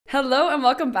Hello and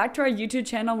welcome back to our YouTube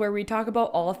channel where we talk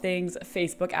about all things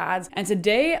Facebook ads. And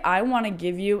today I want to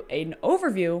give you an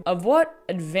overview of what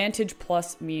Advantage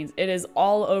Plus means. It is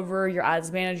all over your ads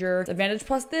manager. It's Advantage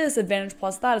Plus this, Advantage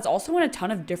Plus that. It's also in a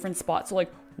ton of different spots. So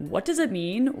like, what does it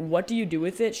mean? What do you do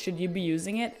with it? Should you be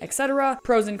using it, etc.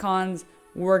 Pros and cons.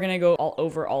 We're gonna go all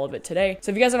over all of it today.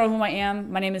 So if you guys don't know who I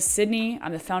am, my name is Sydney.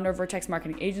 I'm the founder of Vertex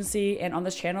Marketing Agency, and on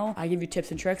this channel, I give you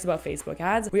tips and tricks about Facebook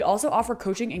ads. We also offer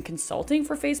coaching and consulting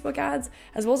for Facebook ads,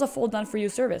 as well as a full done-for-you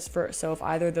service. So if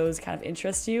either of those kind of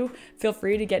interest you, feel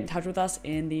free to get in touch with us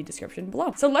in the description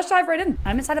below. So let's dive right in.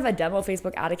 I'm inside of a demo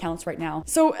Facebook ad accounts right now.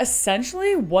 So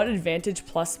essentially what Advantage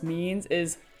Plus means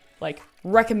is like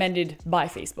recommended by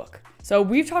Facebook. So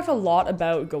we've talked a lot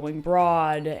about going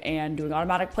broad and doing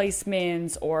automatic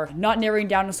placements or not narrowing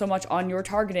down so much on your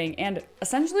targeting. And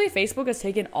essentially Facebook has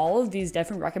taken all of these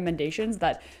different recommendations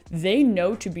that they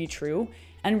know to be true.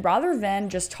 And rather than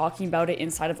just talking about it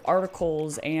inside of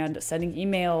articles and sending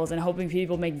emails and hoping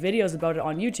people make videos about it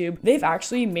on YouTube, they've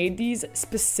actually made these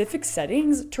specific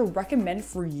settings to recommend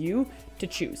for you to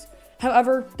choose.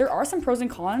 However, there are some pros and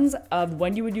cons of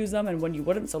when you would use them and when you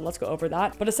wouldn't, so let's go over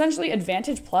that. But essentially,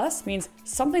 Advantage Plus means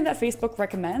something that Facebook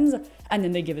recommends and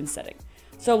then they give in setting.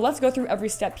 So let's go through every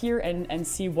step here and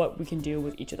see what we can do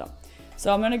with each of them.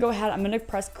 So I'm gonna go ahead, I'm gonna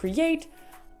press create.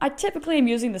 I typically am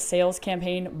using the sales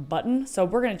campaign button, so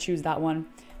we're gonna choose that one.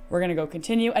 We're gonna go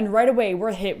continue, and right away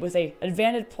we're hit with a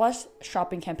Advantage Plus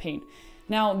shopping campaign.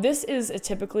 Now, this is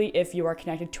typically if you are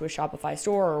connected to a Shopify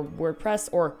store or WordPress,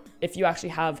 or if you actually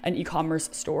have an e-commerce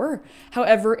store.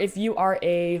 However, if you are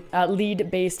a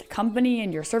lead-based company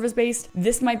and you're service-based,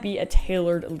 this might be a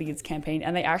tailored leads campaign,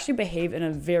 and they actually behave in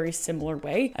a very similar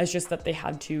way. It's just that they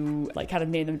had to like kind of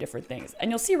name them different things.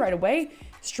 And you'll see right away,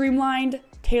 streamlined,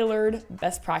 tailored,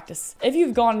 best practice. If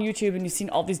you've gone on YouTube and you've seen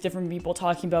all these different people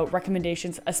talking about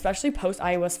recommendations, especially post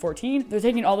iOS 14, they're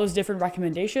taking all those different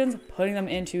recommendations, putting them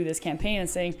into this campaign and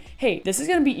saying, hey, this is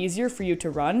gonna be easier for you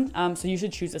to run, so you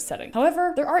should choose this setting.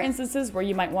 However, there are instances where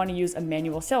you might wanna use a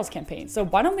manual sales campaign. So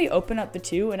why don't we open up the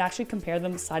two and actually compare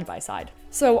them side by side?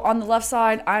 So on the left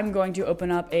side, I'm going to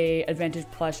open up a Advantage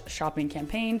Plus shopping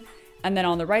campaign. And then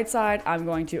on the right side, I'm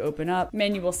going to open up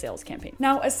manual sales campaign.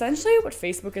 Now, essentially what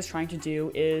Facebook is trying to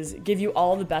do is give you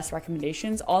all the best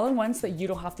recommendations all in one so that you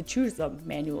don't have to choose them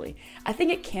manually. I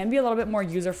think it can be a little bit more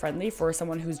user-friendly for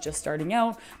someone who's just starting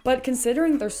out, but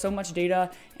considering there's so much data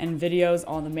and videos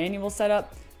on the manual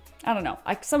setup, I don't know,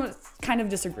 I kind of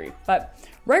disagree. But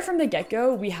right from the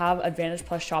get-go, we have Advantage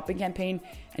Plus shopping campaign,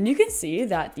 and you can see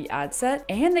that the ad set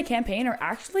and the campaign are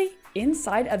actually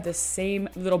inside of the same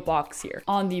little box here.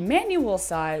 On the manual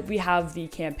side, we have the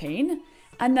campaign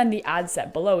and then the ad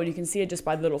set below, and you can see it just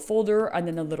by the little folder and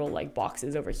then the little like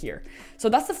boxes over here. So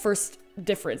that's the first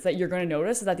difference that you're going to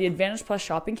notice, is that the Advantage Plus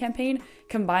shopping campaign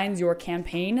combines your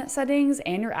campaign settings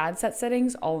and your ad set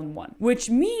settings all in one, which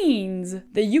means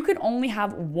that you can only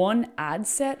have one ad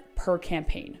set per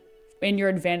campaign in your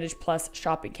Advantage Plus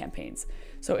shopping campaigns.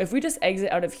 So if we just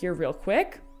exit out of here real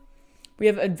quick, we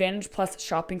have Advantage Plus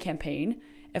shopping campaign.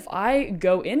 If I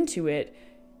go into it,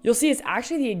 you'll see it's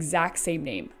actually the exact same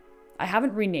name. I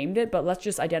haven't renamed it, but let's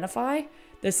just identify.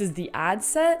 This is the ad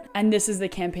set and this is the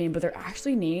campaign, but they're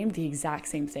actually named the exact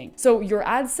same thing. So your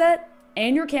ad set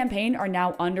and your campaign are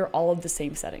now under all of the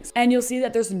same settings. And you'll see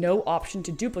that there's no option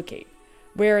to duplicate.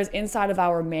 Whereas inside of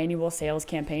our manual sales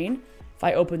campaign, if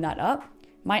I open that up,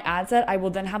 my ad set, I will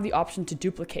then have the option to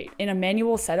duplicate. In a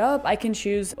manual setup, I can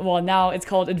choose, well, now it's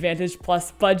called Advantage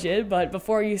Plus budget, but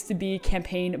before it used to be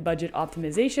campaign budget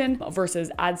optimization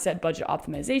versus ad set budget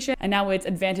optimization. And now it's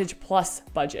Advantage Plus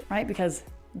budget, right? Because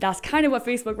that's kind of what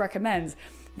Facebook recommends.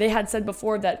 They had said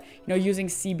before that, using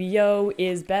CBO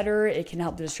is better. It can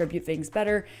help to distribute things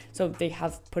better. So they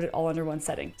have put it all under one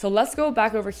setting. So let's go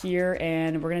back over here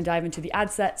and we're gonna dive into the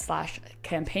ad set /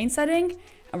 campaign setting.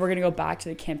 And we're gonna go back to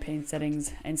the campaign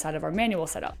settings inside of our manual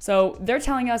setup. So they're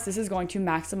telling us this is going to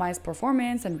maximize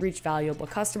performance and reach valuable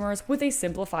customers with a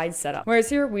simplified setup. Whereas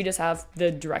here, we just have the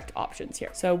direct options here.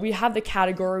 So we have the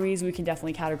categories. We can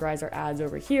definitely categorize our ads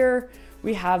over here.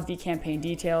 We have the campaign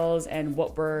details and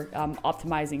what we're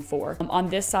optimizing for. On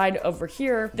this side over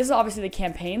here, this is obviously the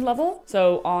campaign level.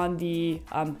 So on the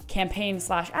campaign /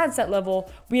 ad set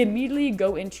level, we immediately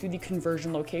go into the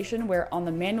conversion location, where on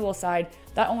the manual side,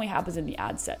 that only happens in the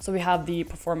ad set. So we have the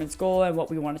performance goal and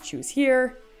what we want to choose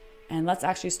here. And let's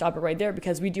actually stop it right there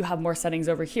because we do have more settings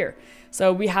over here.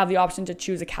 So we have the option to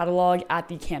choose a catalog at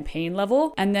the campaign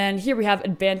level. And then here we have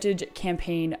Advantage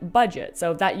campaign budget.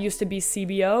 So that used to be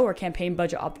CBO or campaign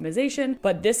budget optimization,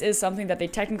 but this is something that they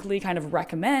technically kind of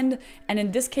recommend. And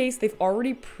in this case, they've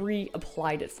already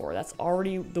pre-applied it for. That's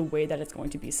already the way that it's going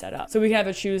to be set up. So we can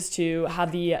either choose to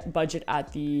have the budget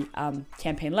at the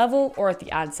campaign level or at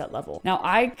the ad set level. Now,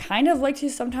 I kind of like to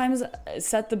sometimes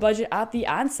set the budget at the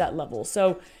ad set level.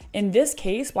 So in this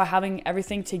case, while having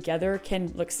everything together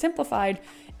can look simplified,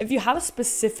 if you have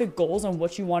specific goals on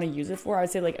what you want to use it for, I would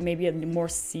say like maybe a more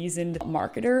seasoned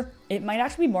marketer, it might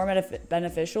actually be more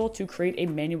beneficial to create a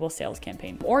manual sales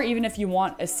campaign. Or even if you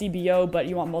want a CBO, but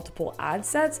you want multiple ad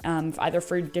sets, either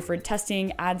for different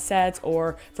testing ad sets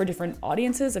or for different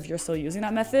audiences, if you're still using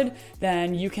that method,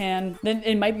 then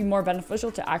it might be more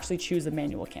beneficial to actually choose a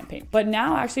manual campaign. But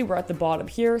now actually we're at the bottom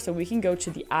here, so we can go to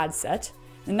the ad set.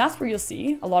 And that's where you'll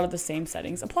see a lot of the same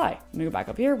settings apply. Let me go back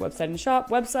up here, website and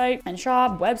shop,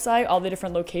 website, all the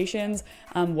different locations,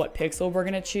 what pixel we're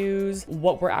gonna choose,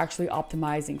 what we're actually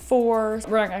optimizing for. So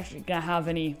we're not actually gonna have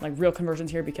any like real conversions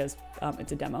here because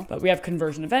it's a demo, but we have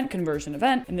conversion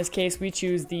event. In this case, we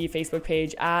choose the Facebook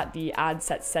page at the ad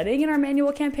set setting in our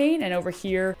manual campaign. And over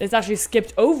here, it's actually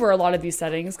skipped over a lot of these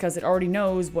settings because it already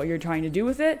knows what you're trying to do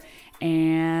with it.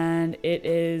 And it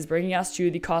is bringing us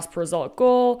to the cost per result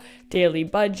goal, daily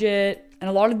budget, and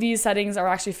a lot of these settings are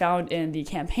actually found in the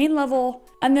campaign level.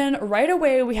 And then right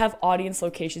away, we have audience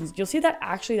locations. You'll see that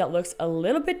actually that looks a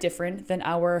little bit different than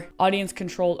our audience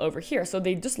control over here. So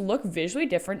they just look visually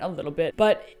different a little bit,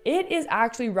 but it is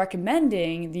actually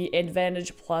recommending the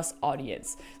Advantage Plus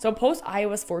audience. So post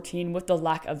iOS 14 with the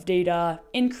lack of data,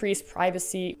 increased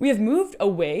privacy, we have moved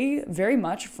away very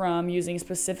much from using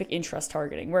specific interest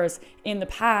targeting. Whereas in the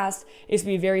past, it used to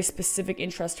be very specific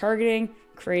interest targeting,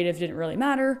 creative didn't really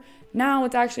matter. Now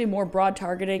it's actually more broad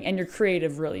targeting and your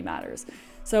creative really matters.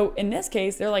 So in this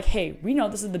case, they're like, hey, we know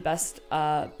this is the best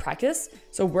practice.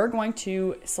 So we're going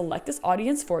to select this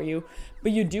audience for you,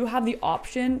 but you do have the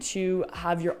option to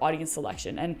have your audience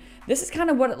selection. And this is kind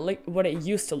of what it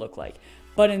used to look like.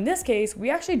 But in this case, we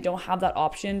actually don't have that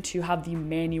option to have the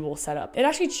manual setup. It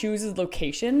actually chooses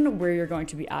location where you're going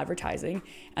to be advertising,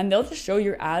 and they'll just show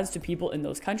your ads to people in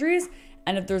those countries.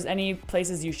 And if there's any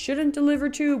places you shouldn't deliver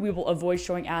to, we will avoid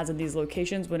showing ads in these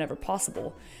locations whenever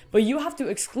possible. But you have to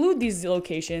exclude these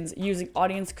locations using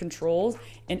audience controls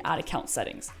in ad account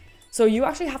settings. So you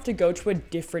actually have to go to a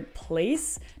different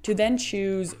place to then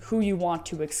choose who you want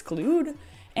to exclude.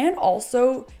 And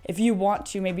also, if you want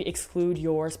to maybe exclude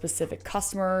your specific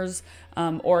customers,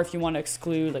 or if you want to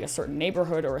exclude like a certain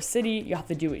neighborhood or a city, you have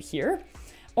to do it here.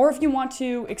 Or if you want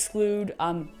to exclude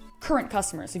current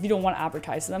customers, if you don't want to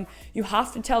advertise to them, you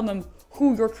have to tell them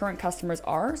who your current customers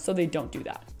are so they don't do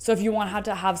that. So if you want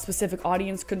to have specific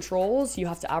audience controls, you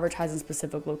have to advertise in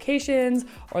specific locations,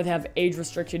 or they have age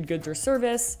restricted goods or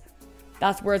service.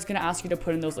 That's where it's going to ask you to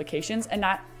put in those locations, and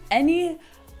not any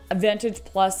Advantage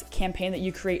Plus campaign that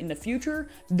you create in the future,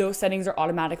 those settings are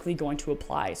automatically going to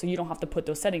apply. So you don't have to put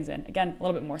those settings in. Again, a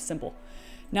little bit more simple.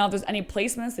 Now, if there's any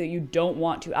placements that you don't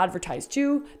want to advertise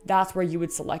to, that's where you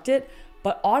would select it.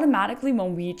 But automatically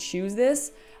when we choose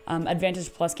this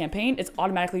Advantage Plus campaign, it's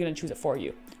automatically going to choose it for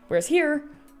you. Whereas here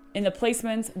in the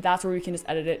placements, that's where we can just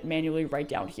edit it manually right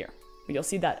down here. But you'll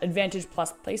see that Advantage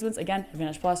Plus placements, again,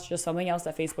 Advantage Plus, just something else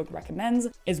that Facebook recommends,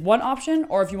 is one option.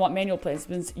 Or if you want manual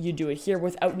placements, you do it here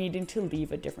without needing to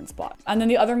leave a different spot. And then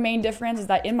the other main difference is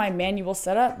that in my manual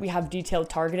setup, we have detailed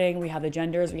targeting, we have the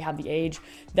genders, we have the age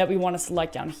that we want to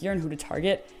select down here and who to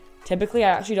target. Typically, I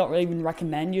actually don't really even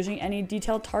recommend using any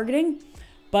detailed targeting,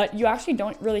 but you actually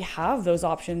don't really have those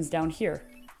options down here.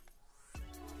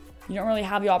 You don't really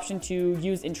have the option to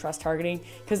use interest targeting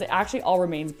because it actually all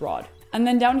remains broad. And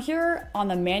then down here on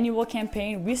the manual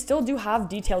campaign, we still do have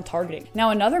detailed targeting. Now,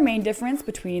 another main difference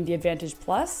between the Advantage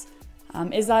Plus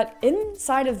is that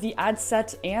inside of the ad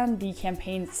set and the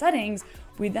campaign settings,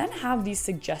 we then have these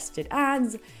suggested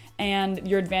ads and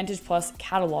your Advantage Plus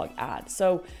catalog ad.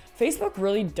 So Facebook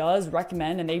really does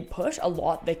recommend, and they push a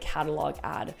lot, the catalog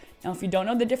ad. Now, if you don't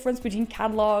know the difference between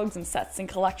catalogs and sets and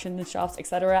collections and shops,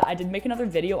 etc., I did make another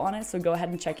video on it, so go ahead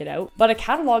and check it out. But a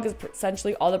catalog is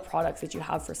essentially all the products that you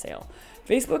have for sale.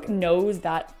 Facebook knows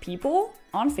that people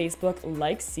on Facebook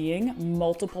like seeing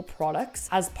multiple products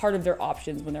as part of their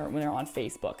options when they're on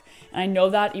Facebook. And I know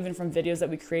that even from videos that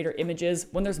we create or images,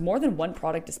 when there's more than one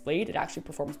product displayed, it actually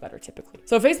performs better typically.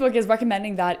 So Facebook is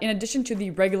recommending that in addition to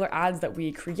the regular ads that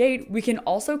we create, we can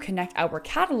also connect our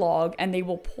catalog, and they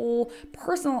will pull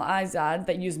personalized ads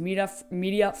that use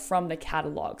media from the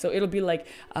catalog. So it'll be like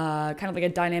kind of like a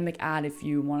dynamic ad if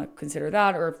you want to consider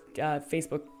that, or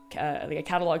Facebook like a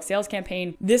catalog sales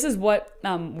campaign, this is what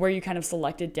where you kind of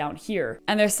select it down here.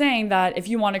 And they're saying that if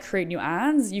you want to create new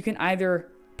ads, you can either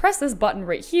press this button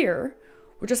right here,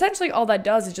 which essentially all that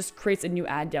does is just creates a new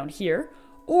ad down here,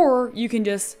 or you can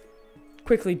just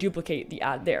quickly duplicate the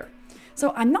ad there.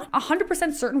 So I'm not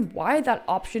 100% certain why that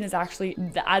option is actually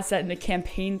the ad set in the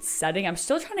campaign setting. I'm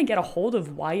still trying to get a hold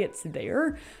of why it's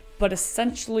there, but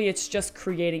essentially it's just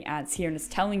creating ads here and it's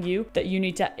telling you that you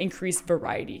need to increase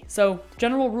variety. So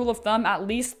general rule of thumb, at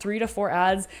least 3 to 4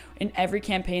 ads in every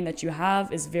campaign that you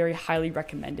have is very highly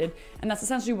recommended. And that's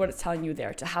essentially what it's telling you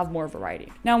there, to have more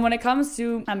variety. Now, when it comes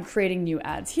to creating new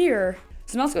ads here,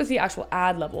 so now let's go to the actual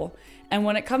ad level. And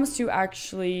when it comes to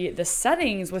actually the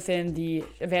settings within the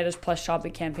Advantage Plus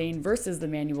shopping campaign versus the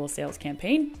manual sales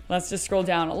campaign, let's just scroll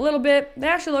down a little bit. They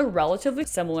actually look relatively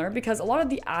similar because a lot of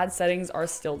the ad settings are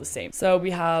still the same. So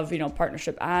we have,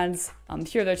 partnership ads.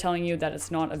 Here they're telling you that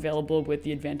it's not available with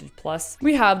the Advantage Plus.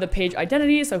 We have the page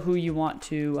identity, so who you want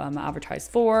to advertise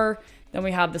for. Then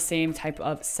we have the same type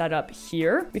of setup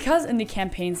here. Because in the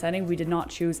campaign setting, we did not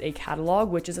choose a catalog,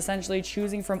 which is essentially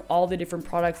choosing from all the different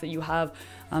products that you have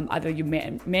either you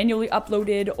manually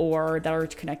uploaded or that are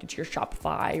connected to your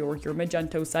Shopify or your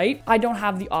Magento site. I don't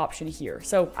have the option here.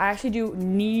 So I actually do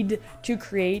need to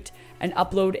create and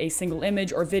upload a single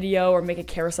image or video or make a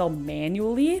carousel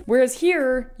manually. Whereas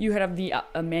here, you have the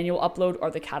manual upload or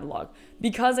the catalog.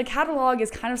 Because a catalog is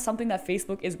kind of something that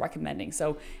Facebook is recommending.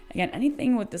 So again,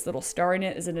 anything with this little star in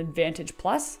it is an Advantage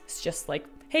Plus. It's just like,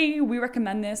 hey, we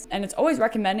recommend this. And it's always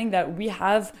recommending that we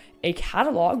have a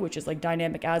catalog, which is like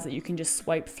dynamic ads that you can just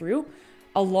swipe through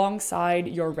alongside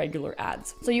your regular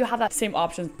ads. So you have that same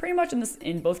option pretty much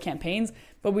in both campaigns,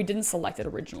 but we didn't select it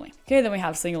originally. Okay, then we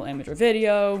have single image or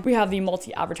video. We have the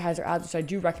multi-advertiser ads, which I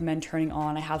do recommend turning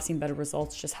on. I have seen better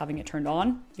results just having it turned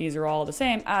on. These are all the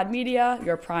same. Ad media,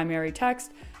 your primary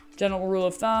text. General rule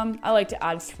of thumb, I like to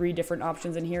add 3 different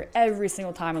options in here every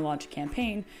single time I launch a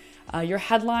campaign. Your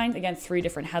headline, again, 3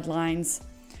 different headlines.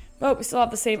 But we still have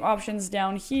the same options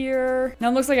down here. Now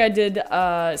it looks like I did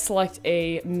select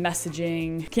a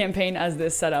messaging campaign as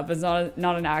this setup. It's not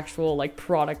an actual like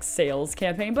product sales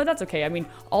campaign, but that's okay. I mean,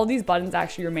 all these buttons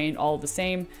actually remain all the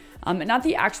same. And at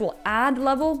the actual ad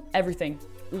level, everything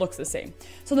looks the same.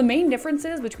 So the main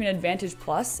differences between Advantage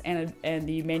Plus and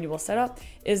the manual setup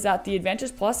is that the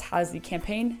Advantage Plus has the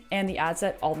campaign and the ad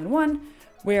set all in one.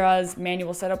 Whereas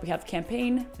manual setup, we have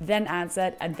campaign, then ad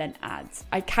set, and then ads.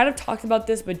 I kind of talked about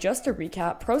this, but just to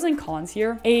recap, pros and cons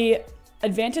here. A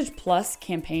Advantage Plus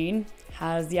campaign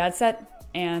has the ad set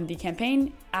and the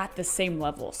campaign at the same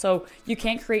level. So you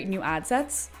can't create new ad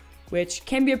sets, which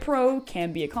can be a pro,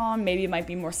 can be a con, maybe it might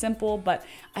be more simple, but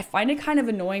I find it kind of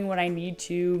annoying when I need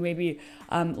to maybe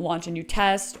launch a new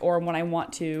test or when I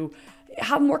want to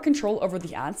have more control over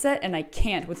the ad set and I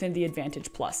can't within the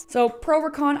Advantage Plus. So pro or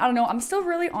con, I don't know. I'm still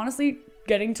really honestly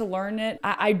getting to learn it.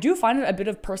 I do find it a bit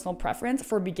of personal preference.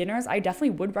 For beginners, I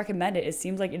definitely would recommend it. It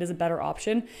seems like it is a better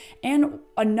option. And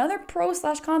another pro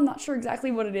slash con, not sure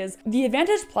exactly what it is. The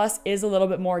Advantage Plus is a little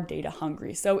bit more data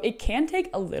hungry. So it can take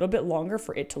a little bit longer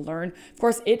for it to learn. Of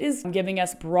course, it is giving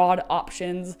us broad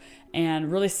options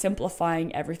and really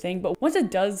simplifying everything. But once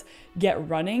it does get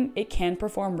running, it can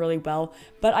perform really well.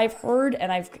 But I've heard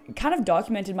and I've kind of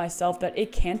documented myself that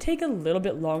it can take a little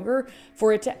bit longer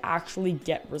for it to actually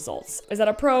get results. Is that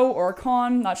a pro or a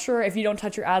con? Not sure. If you don't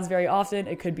touch your ads very often,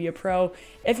 it could be a pro.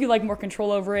 If you like more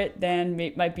control over it, then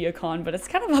it might be a con, but it's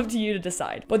kind of up to you to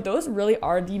decide. But those really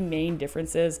are the main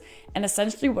differences. And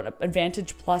essentially what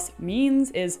Advantage Plus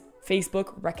means is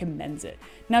Facebook recommends it.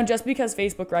 Now, just because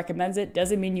Facebook recommends it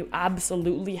doesn't mean you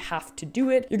absolutely have to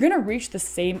do it. You're gonna reach the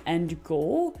same end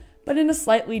goal, but in a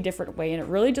slightly different way. And it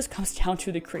really just comes down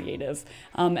to the creative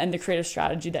and the creative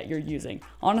strategy that you're using.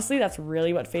 Honestly, that's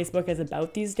really what Facebook is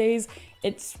about these days.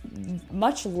 It's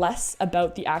much less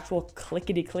about the actual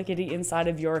clickety inside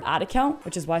of your ad account,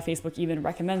 which is why Facebook even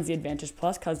recommends the Advantage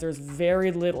Plus, because there's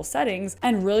very little settings,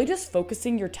 and really just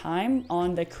focusing your time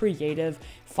on the creative,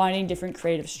 finding different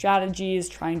creative strategies,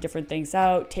 trying different things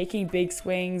out, taking big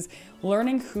swings,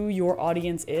 learning who your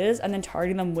audience is, and then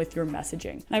targeting them with your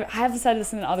messaging. Now, I have said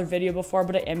this in another video before,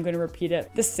 but I am going to repeat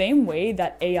it. The same way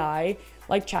that AI,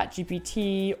 like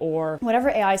ChatGPT or whatever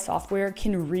AI software,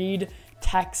 can read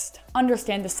text,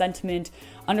 understand the sentiment,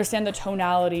 understand the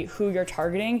tonality, who you're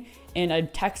targeting in a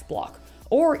text block.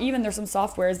 Or even there's some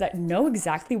softwares that know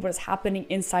exactly what is happening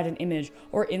inside an image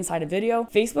or inside a video.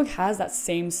 Facebook has that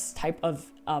same type of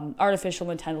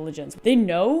artificial intelligence. They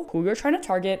know who you're trying to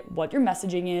target, what your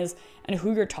messaging is, and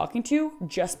who you're talking to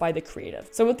just by the creative.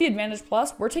 So with the Advantage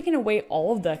Plus, we're taking away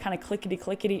all of the kind of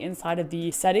clickety inside of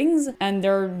the settings, and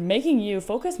they're making you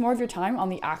focus more of your time on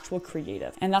the actual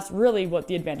creative. And that's really what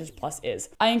the Advantage Plus is.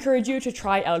 I encourage you to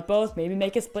try out both, maybe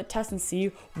make a split test and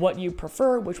see what you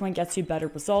prefer, which one gets you better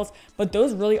results. But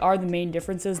those really are the main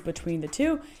differences between the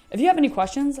two. If you have any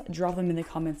questions, drop them in the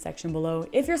comments section below.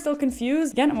 If you're still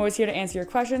confused, again, I'm always here to answer your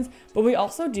questions, but we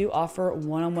also do offer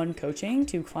one-on-one coaching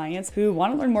to clients who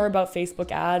want to learn more about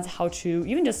Facebook ads, how to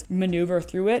even just maneuver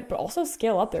through it, but also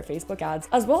scale up their Facebook ads,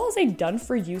 as well as a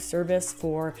done-for-you service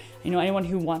for, you know, anyone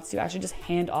who wants to actually just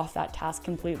hand off that task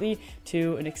completely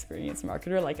to an experienced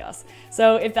marketer like us.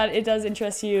 So if it does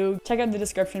interest you, check out the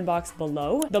description box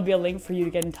below. There'll be a link for you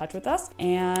to get in touch with us.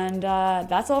 And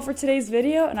that's all for today's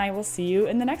video, and I will see you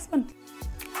in the next one.